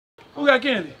Who got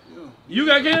candy? You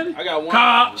got candy? I got one.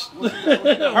 Cops.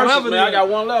 Hershey's, man. I got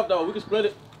one left though. We can split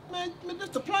it. Man, this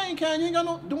the plain candy. You ain't got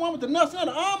no the one with the nuts and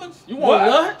the almonds. You want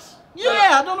nuts?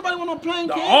 Yeah, don't nobody want no plain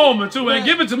The candy. almond too, man.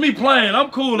 Give it to me plain. I'm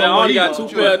cool. Man, I only got 2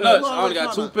 pair of nuts. I only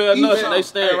got 2 pair of nuts, and they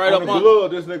stand right up on the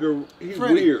glove. This nigga, he's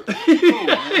weird. He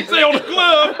say on the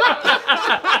glove.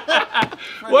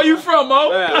 Where you from,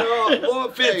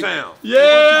 Mo? Fifth Town.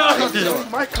 Yeah.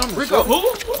 Mike coming. Rico, who?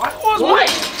 Who's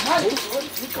Mike?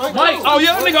 Mike. Oh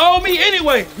yeah, that nigga owe me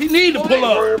anyway. He need to pull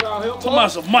up. Talking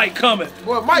about some Mike coming.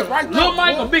 Boy, Mike right there. Little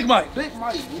Mike or Big Mike? Big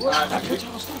Mike.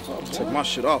 Take my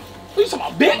shit off. You talking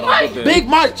about Big Mike? Big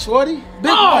Mike, shorty.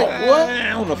 Big Mike, boy.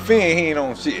 Man, on the fin, he ain't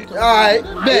on shit. All right,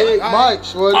 Big Mike,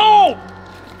 shorty. Oh!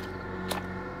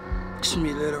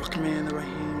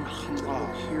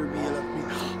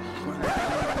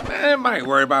 Man, I ain't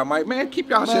worried about Mike. Man, keep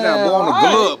y'all shit out, boy. On the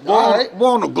glove. Boy,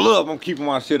 on the glove, I'm keeping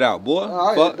my shit out, boy.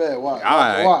 All right, bad. Watch. All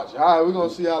right, we're going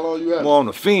to see how long you have. Boy, on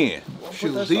the fin.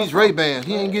 Shoot, these Ray-Bans,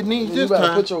 he ain't getting these this time. You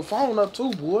better put your phone up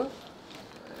too, boy.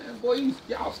 Man, boy,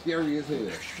 y'all scary as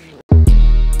hell.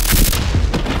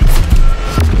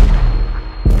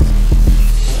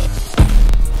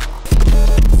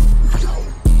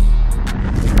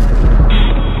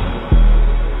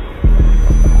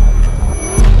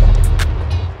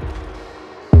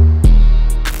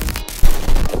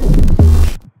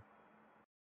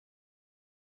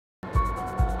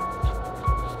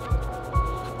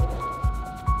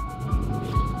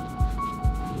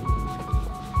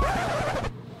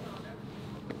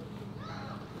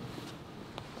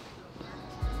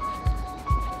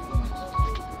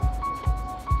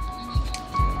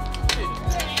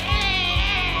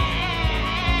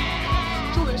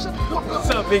 What's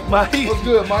up, Big Mike? What's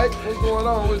good, Mike? What's going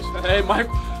on with you? Hey, Mike.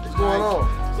 What's going on?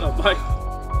 What's up, Mike?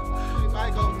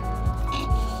 Michael.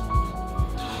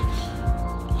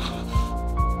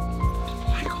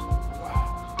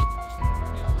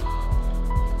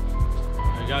 I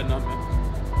ain't got nothing.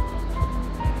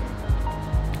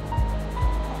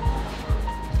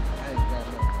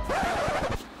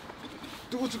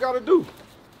 Do what you gotta do.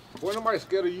 Boy, nobody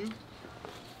scared of you.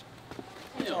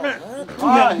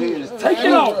 Take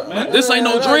it off, man. This ain't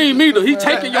no dream either. He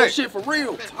taking your shit for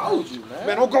real. Told you, man.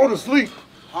 Man, don't go to sleep.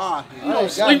 I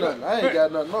ain't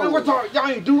got nothing. Man, what y'all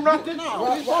ain't do nothing?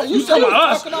 You talking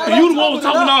about us? And you the one was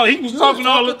talking all. He was talking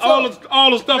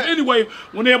all the stuff anyway.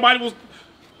 When everybody was.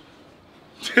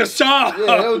 Sean.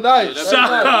 Yeah, that was nice.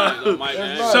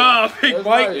 Sean, Big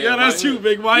Mike. Yeah, that's you,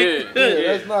 Big Mike. Yeah,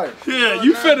 that's nice. Yeah,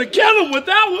 you finna kill him with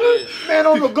that one. Man,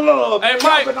 on the glove. Hey,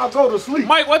 Mike. Y'all better go to sleep.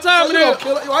 Mike, what time it is?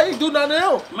 Why you ain't do nothing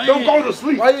else? Man. Don't go to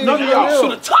sleep. Why you ain't None do of y'all. nothing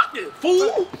Should have tucked it,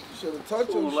 fool. Should have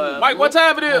touched your shit. Mike, what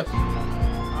time it is?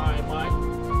 Alright, Mike.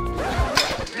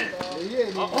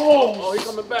 Oh, he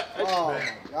coming back. Oh,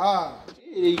 God.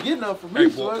 He ain't getting nothing from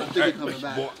me, son. I think he coming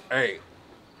back. Hey.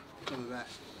 Coming back.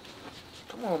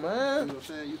 Come on, man. You know what I'm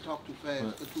saying? You talk too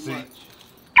fast. Too much.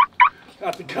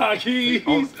 Got the car keys.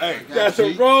 Hey, Got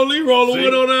some rolling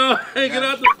window down, hanging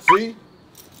out the. See?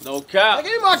 No cap.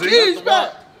 Give me my keys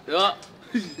back. Yeah.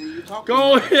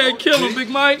 Go ahead, kill him, Big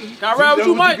Mike. Can I ride with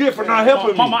you, Mike? That's what you get for not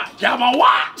helping me. Got my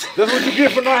watch. That's what you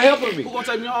get for not helping me. Who gonna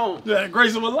take me home? Yeah,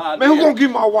 Grace him a lot. Man, who gonna give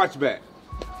my watch back?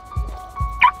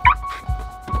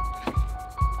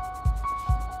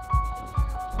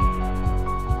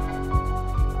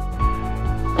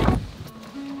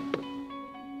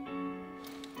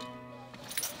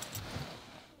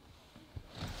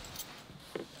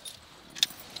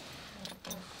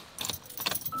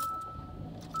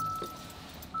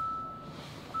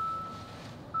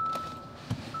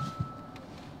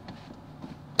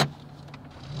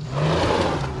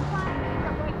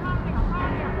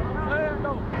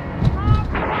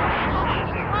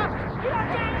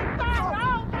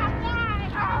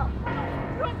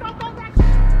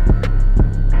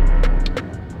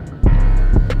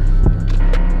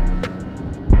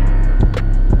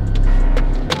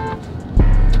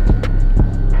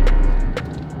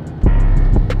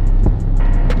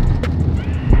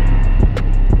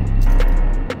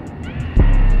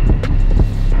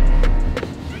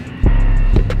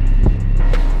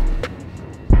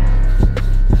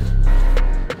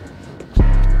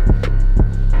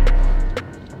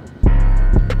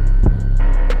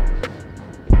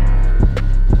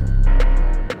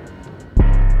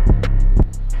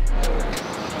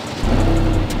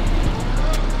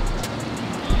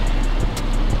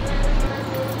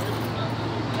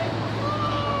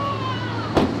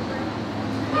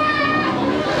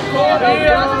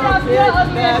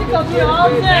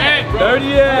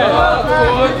 Dirty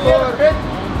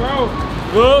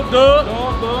Good.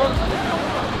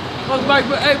 What's back?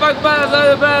 Hey, back.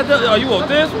 Oh, you want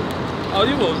this one? Oh,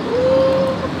 you want?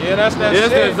 Yeah, that's that Yeah,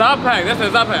 shit. that's that Zapac. That's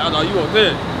that Zapac. Oh, no, you want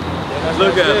this? Yeah,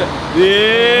 Look at it.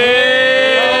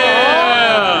 Yeah.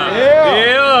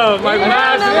 Mike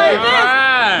Myers should get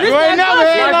fried. You ain't never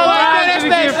had no like that.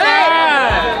 That's that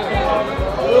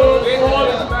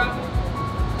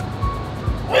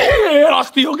Man, I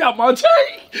still got my chain.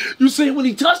 You see when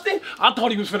he touched it? I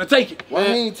thought he was finna take it. Why he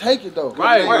ain't take it though?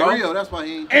 Right, bro. Real, that's why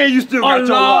he ain't. And you still got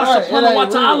your Allah subhanahu wa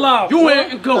ta'ala. You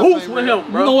in cahoots with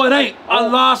him, bro. No, it ain't.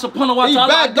 Allah subhanahu wa He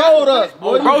ta'ala. backdoored us,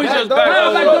 boy. Bro, he just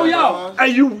How backdoor y'all? Hey,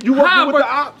 you working with the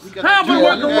ops? How we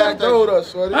working with Backdoored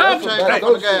us, shorty. How That's for- some Hey,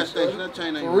 backdoor the shit, gas shorty. That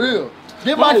chain ain't For real.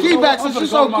 Get my key back since you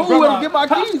so cool with him. Get my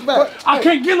keys back. I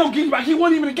can't get no keys back. He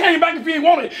wouldn't even came back if he ain't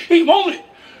wanted. He wanted.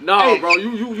 No, bro,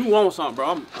 you want something, bro.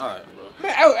 I'm all right, bro.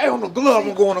 Man, hey, on the glove,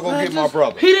 I'm going to go get my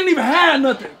brother. He didn't even have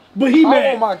nothing, but he I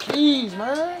mad. want my keys,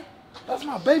 man. That's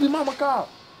my baby mama car.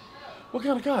 What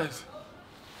kind of guys?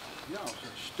 Y'all so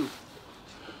stupid.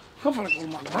 I'm finna go to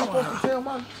my I'm grandma. supposed to tell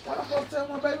my, what I'm supposed to tell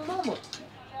my baby mama?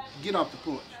 Get off the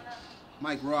porch.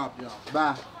 Mike robbed y'all.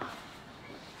 Bye.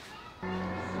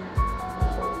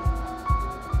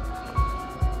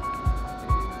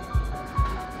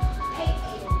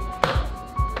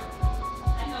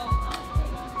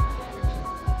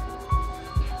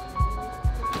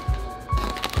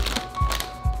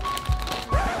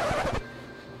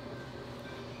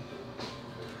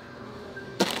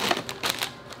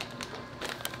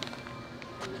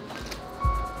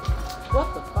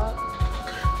 What the fuck?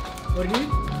 What do you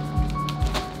need?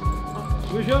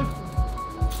 Which one?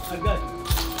 I got you.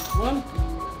 One.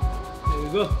 There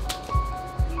you go.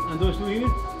 And those two here.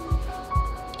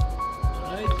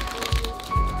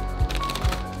 Alright.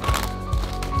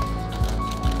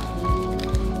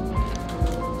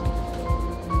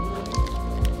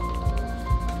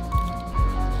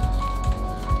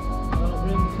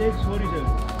 Bring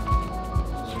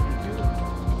 647.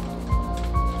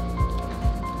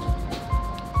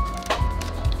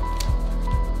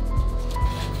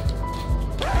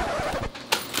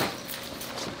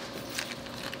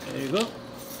 There you go.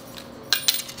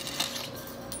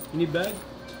 You need bag?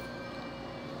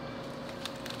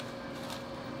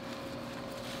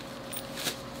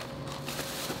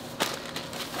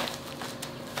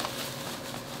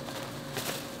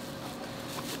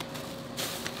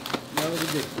 That was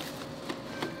good.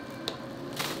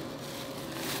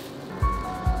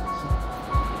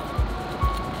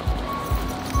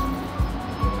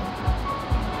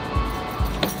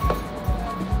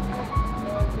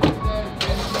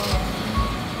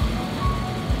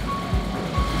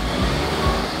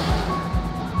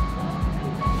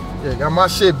 Yeah, got my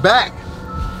shit back.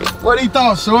 What he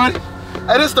thought, shorty?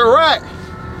 Hey, this the rack.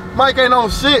 Mike ain't on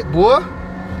shit, boy.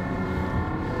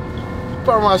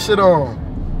 Put my shit on.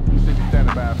 You see me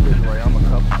standing by a refrigerator, I'm a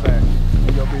cup of sack.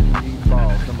 And your bitch eating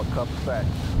balls, I'm a cup of sack.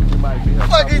 You might be her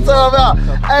Fuck he couple talking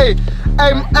about? Hey,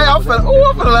 I'm finna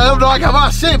let him know I got my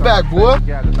shit back, boy.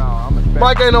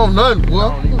 Mike ain't on nothing, boy.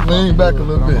 Lean back a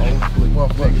little bit.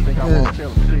 Motherfucker.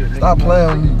 Yeah. Stop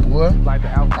playing with me, boy.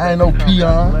 I ain't no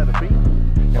peon.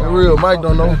 For real, Mike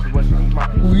don't know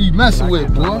who he messing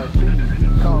with, boy.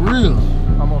 For real.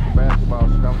 I'm on some basketball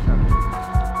shit, I'm trying to.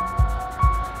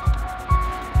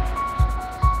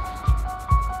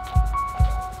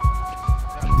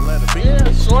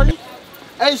 Yeah, shorty.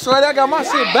 Hey, shorty, I got my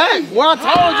shit back. Boy, I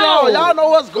told y'all know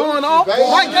what's going on.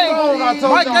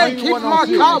 Mike can't keep my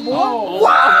car, boy.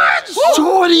 What?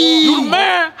 Shorty! You the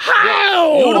man.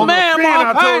 How? You the man,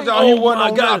 I told y'all he wasn't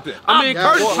on nothing. I mean,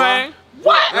 Curtis fan.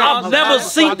 What? I've never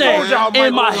seen that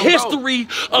in my history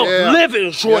of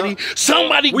living, shorty.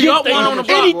 Somebody We get up one on the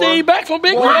block, anything back from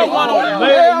Big Boy, Mike.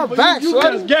 yeah, I'm back,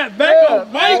 shorty. Get back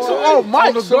on Mike. Oh,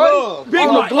 Mike, shorty. Big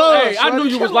On the Mike. glove, Hey, I knew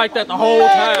shorty. you was like that the whole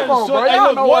time. Come on, bro. Hey, Y'all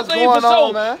look, know one what's thing for going on,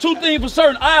 sure, man. two things for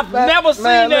certain. I've Man, never seen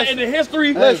man, that in the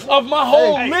history Listen. of my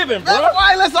whole Hey. living, bro. That's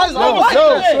why let's Never like seen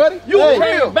that. shorty. You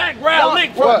Hey. came back round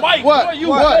lick from What? Mike, What? boy. You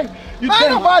What? you Ain't came-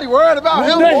 nobody worried about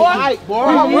him, Hey. boy. Boy,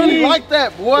 I really like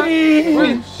that, boy.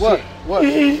 What? What? What?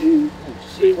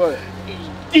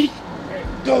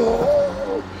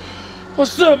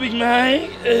 What's up, big man?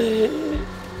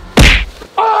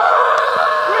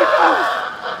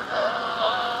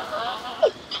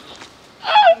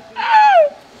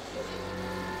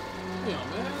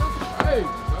 Hey,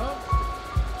 bro.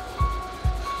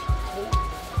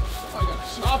 I gotta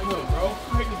stop him, bro.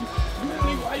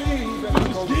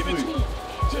 Just give it to him.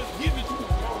 Just give it to him.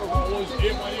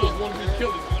 Everybody else want to be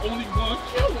killed. There's only one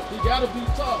killer. He gotta be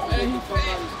tough, man. He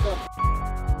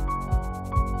fast.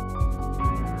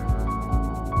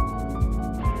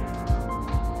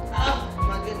 Oh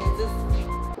my goodness, this.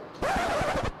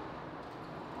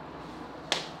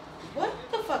 What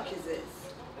the fuck is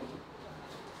this?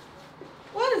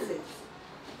 What is this?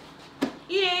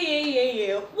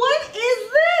 Yeah. What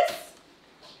is this?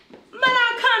 Man,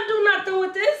 I can't do nothing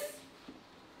with this.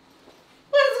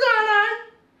 What is going on?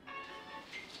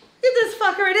 Look at this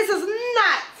fuckery. This is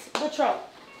not the trunk.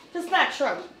 This is not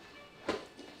trunk.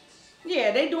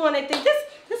 Yeah, they doing their thing.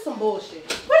 This is some bullshit.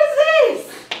 What is this?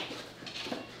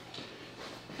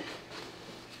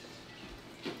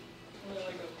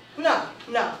 No.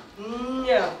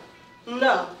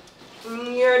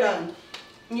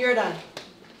 You're done.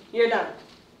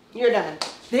 You're done.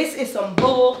 This is some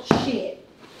bullshit.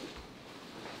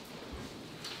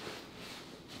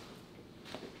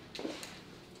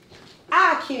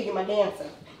 I'll kill you, my dancer.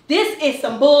 This is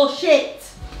some bullshit.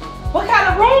 What kind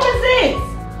of room is this?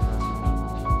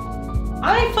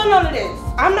 I ain't for none of this.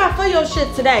 I'm not for your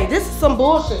shit today. This is some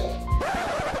bullshit.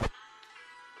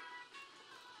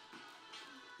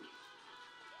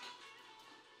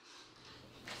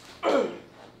 Come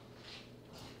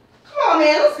on,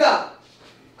 man, let's go.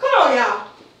 Come on, y'all.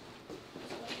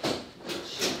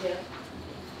 Shit, yeah.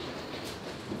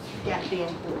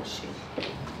 Goddamn bullshit.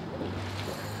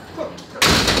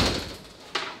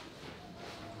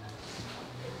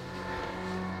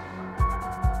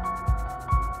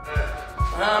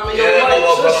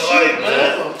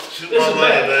 Shoot my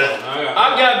money, man.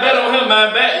 I got bet on him,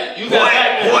 man. Bet. You got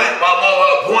bet. My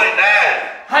mother .9.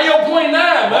 How your .9,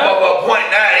 man? My mother .9.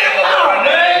 Oh,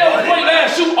 man. Your .9.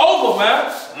 Shoot over, man.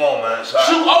 Come on, man. Sorry.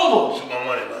 Shoot over. Shoot my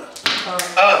money, man.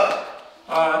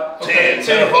 Alright. Okay. 10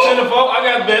 to 4. I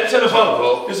got a bet. 10 to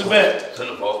 4. It's a bet. 10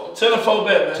 to 4. 10 to 4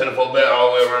 bet, man. 10 to 4 bet all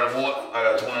the way around the board. I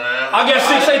got 29. I got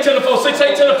 6, 8, 10 to 4. 6,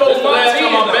 8, 10 to 4 was my last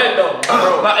time I bet, though.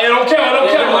 It don't count. It don't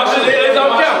count.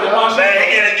 Man,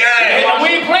 he in the game. We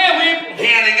ain't playing. He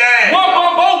in the game.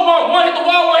 One hit the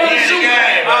wall, one hit the shoot.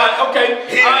 Alright, okay.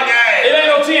 He in the game. It ain't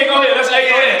no 10. Go ahead. That's 8.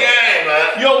 He in the game,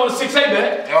 man. You don't want a 6, 8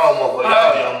 bet? Y'all motherfuckers.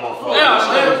 Y'all motherfuckers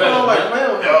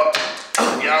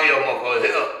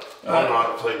here. I don't know how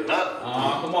to play nothing.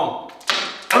 Come on.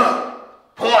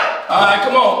 Point. Alright,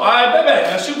 come on. Alright, bet back.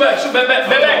 Now shoot back. Bet back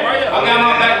right here. I got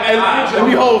my back. Let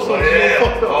me hold something. I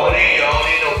don't need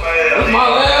no fail. That's my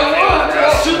last one.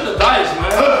 Shoot the dice,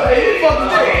 man. Hey, you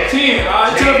fucking 10.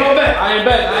 Alright, 10 to 4 bet. I ain't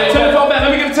bet. 10 to 4 bet.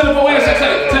 Let me get the 10 to 4 in. 6,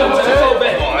 8. 10 to 4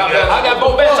 bet. I got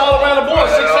both bets all around the board.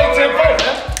 6, 8, 10 to 4,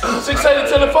 man. 6, 8, and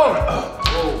 10 to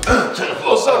 4. 10 to 4.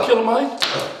 What's up, Killer Mike?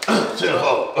 10 to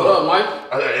 4. What up, Mike?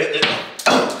 I got it.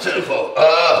 10 to 4.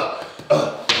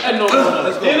 It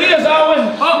is always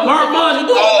Mark Money.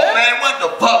 Oh, man, what the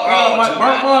fuck wrong with you,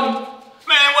 Mark Money.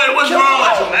 Man, what's wrong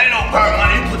with you, man? Ain't no perk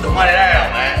money. You put the money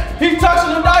down, man. He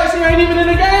touching the dice. He ain't even in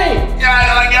the game. Y'all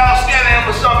act like y'all scared of him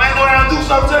or something, man. Go down and do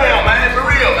something to him, man. For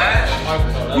real, man.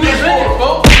 You just in it,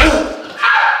 folks.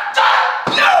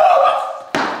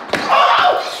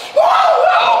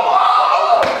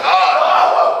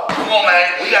 Come on,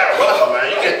 man. We gotta hustle, man.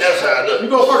 You get that side. Look.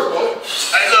 You go first, bro.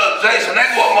 Hey, look, Jason, that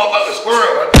boy motherfucking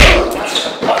squirrel.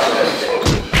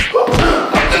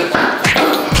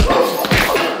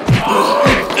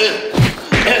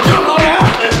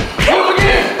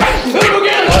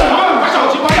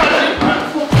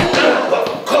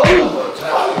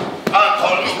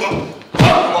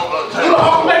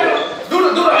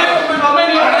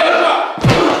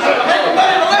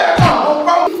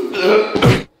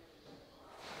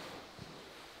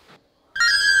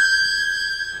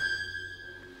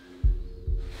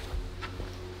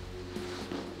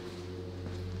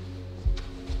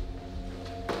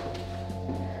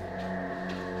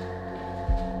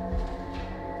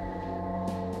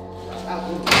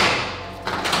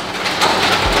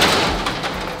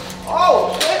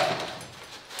 Oh, shit.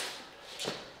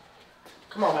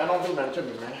 Come on, man. Don't do nothing to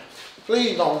me, man.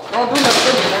 Please don't do nothing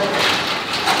to me, man.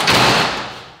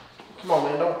 Come on,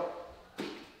 man. Don't.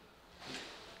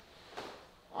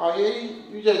 Oh, yeah?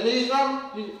 You just need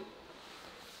something?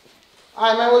 All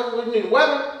right, man. What you need? A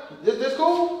weapon? This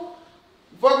cool?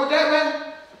 You fuck with that,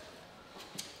 man?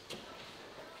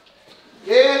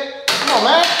 Yeah? Come on,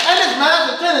 man. Hey, this man,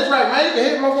 it's a tennis racket, man. You can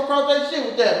hit a motherfucker across that shit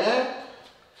with that, man.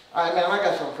 All right, man, I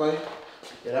got something for you.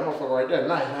 Yeah, that motherfucker right there,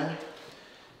 nice, man.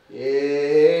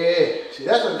 Yeah. See,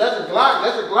 that's a Glock.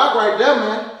 That's a Glock right there,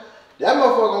 man. That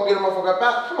motherfucker gonna get a motherfucker up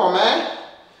out. Come on, man.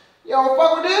 You don't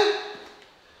fuck with this?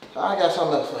 So I got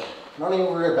something else for you. Don't even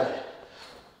worry about it.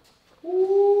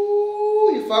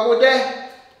 Ooh, you fuck with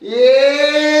that?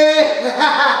 Yeah.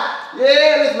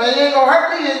 Yeah, listen, man, you ain't gonna hurt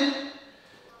me, is you?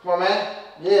 Come on, man.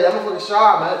 Yeah, that motherfucker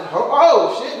sharp, man.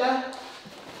 Oh, shit, man.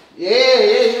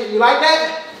 Yeah, you like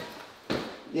that?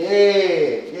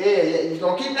 Yeah. You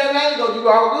gonna keep that, man? You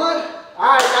all good?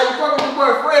 All right, now you fucking with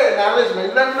your boy Fred. Now listen, man,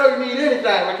 you let me know you need anything,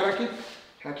 man. Can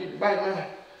I keep the bike, man.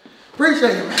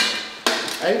 Appreciate it, man.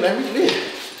 Hey, let me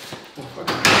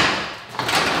live.